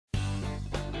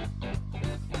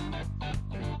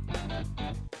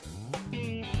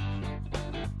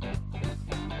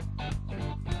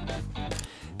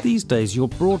These days your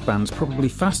broadband's probably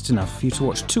fast enough for you to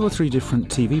watch 2 or 3 different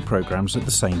TV programmes at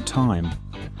the same time.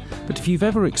 But if you've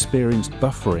ever experienced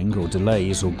buffering or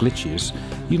delays or glitches,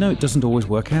 you know it doesn't always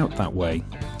work out that way.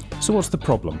 So what's the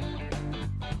problem?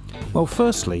 Well,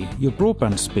 firstly, your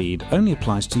broadband speed only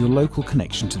applies to your local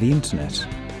connection to the internet.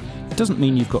 It doesn't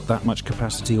mean you've got that much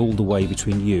capacity all the way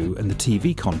between you and the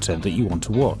TV content that you want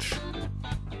to watch.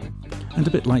 And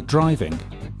a bit like driving,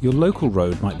 your local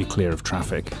road might be clear of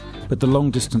traffic, but the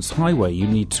long-distance highway you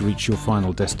need to reach your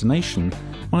final destination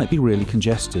might be really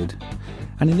congested.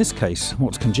 And in this case,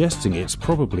 what's congesting it's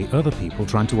probably other people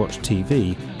trying to watch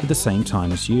TV at the same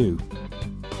time as you.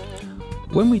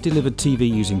 When we delivered TV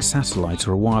using satellite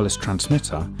or a wireless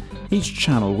transmitter, each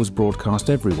channel was broadcast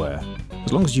everywhere.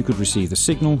 As long as you could receive the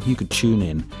signal, you could tune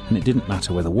in, and it didn't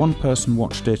matter whether one person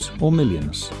watched it or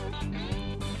millions.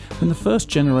 When the first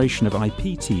generation of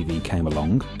IPTV came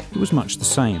along, it was much the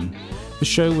same. The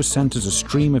show was sent as a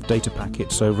stream of data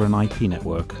packets over an IP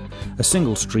network. A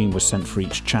single stream was sent for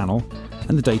each channel,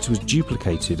 and the data was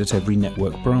duplicated at every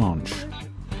network branch.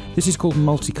 This is called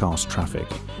multicast traffic,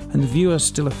 and the viewer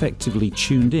still effectively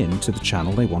tuned in to the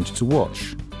channel they wanted to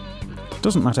watch. It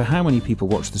doesn't matter how many people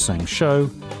watch the same show,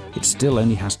 it still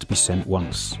only has to be sent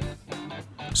once.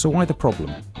 So why the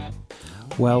problem?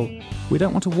 Well, we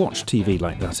don't want to watch TV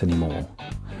like that anymore.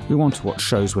 We want to watch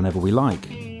shows whenever we like.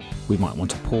 We might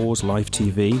want to pause live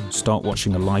TV, start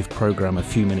watching a live programme a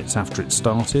few minutes after it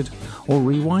started, or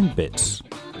rewind bits.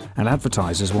 And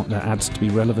advertisers want their ads to be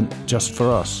relevant just for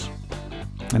us.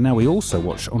 And now we also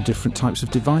watch on different types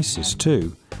of devices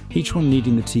too, each one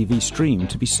needing the TV stream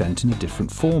to be sent in a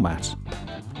different format.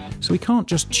 So we can't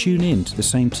just tune in to the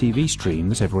same TV stream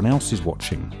that everyone else is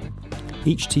watching.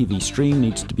 Each TV stream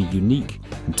needs to be unique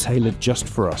and tailored just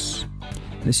for us.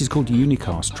 And this is called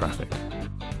unicast traffic.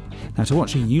 Now, to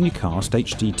watch a unicast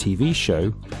HD TV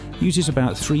show uses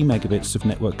about 3 megabits of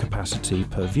network capacity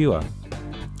per viewer.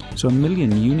 So 1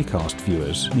 million unicast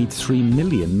viewers need 3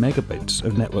 million megabits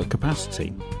of network capacity.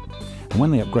 And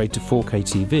when they upgrade to 4K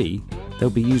TV, they'll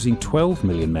be using 12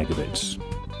 million megabits.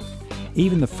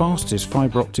 Even the fastest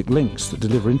fibre optic links that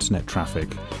deliver internet traffic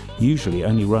usually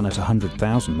only run at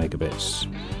 100,000 megabits.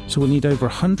 So we'll need over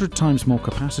 100 times more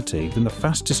capacity than the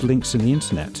fastest links in the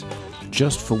internet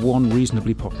just for one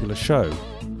reasonably popular show.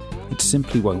 It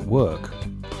simply won't work.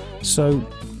 So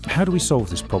how do we solve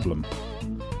this problem?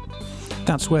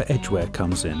 That's where Edgeware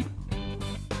comes in.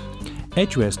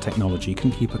 Edgeware's technology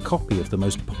can keep a copy of the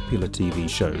most popular TV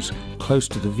shows close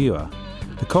to the viewer.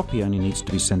 The copy only needs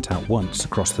to be sent out once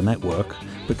across the network,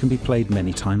 but can be played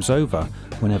many times over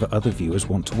whenever other viewers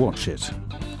want to watch it.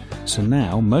 So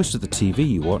now, most of the TV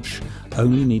you watch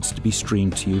only needs to be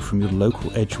streamed to you from your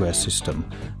local Edgeware system,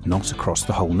 not across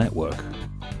the whole network.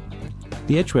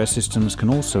 The Edgeware systems can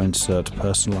also insert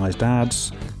personalised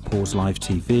ads, pause live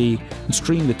TV, and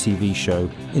stream the TV show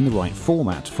in the right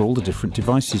format for all the different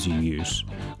devices you use,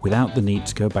 without the need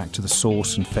to go back to the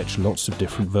source and fetch lots of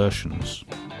different versions.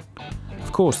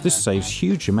 Of course, this saves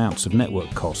huge amounts of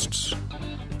network costs.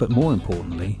 But more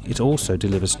importantly, it also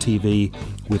delivers TV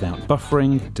without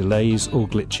buffering, delays or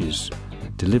glitches,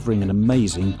 delivering an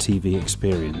amazing TV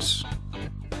experience.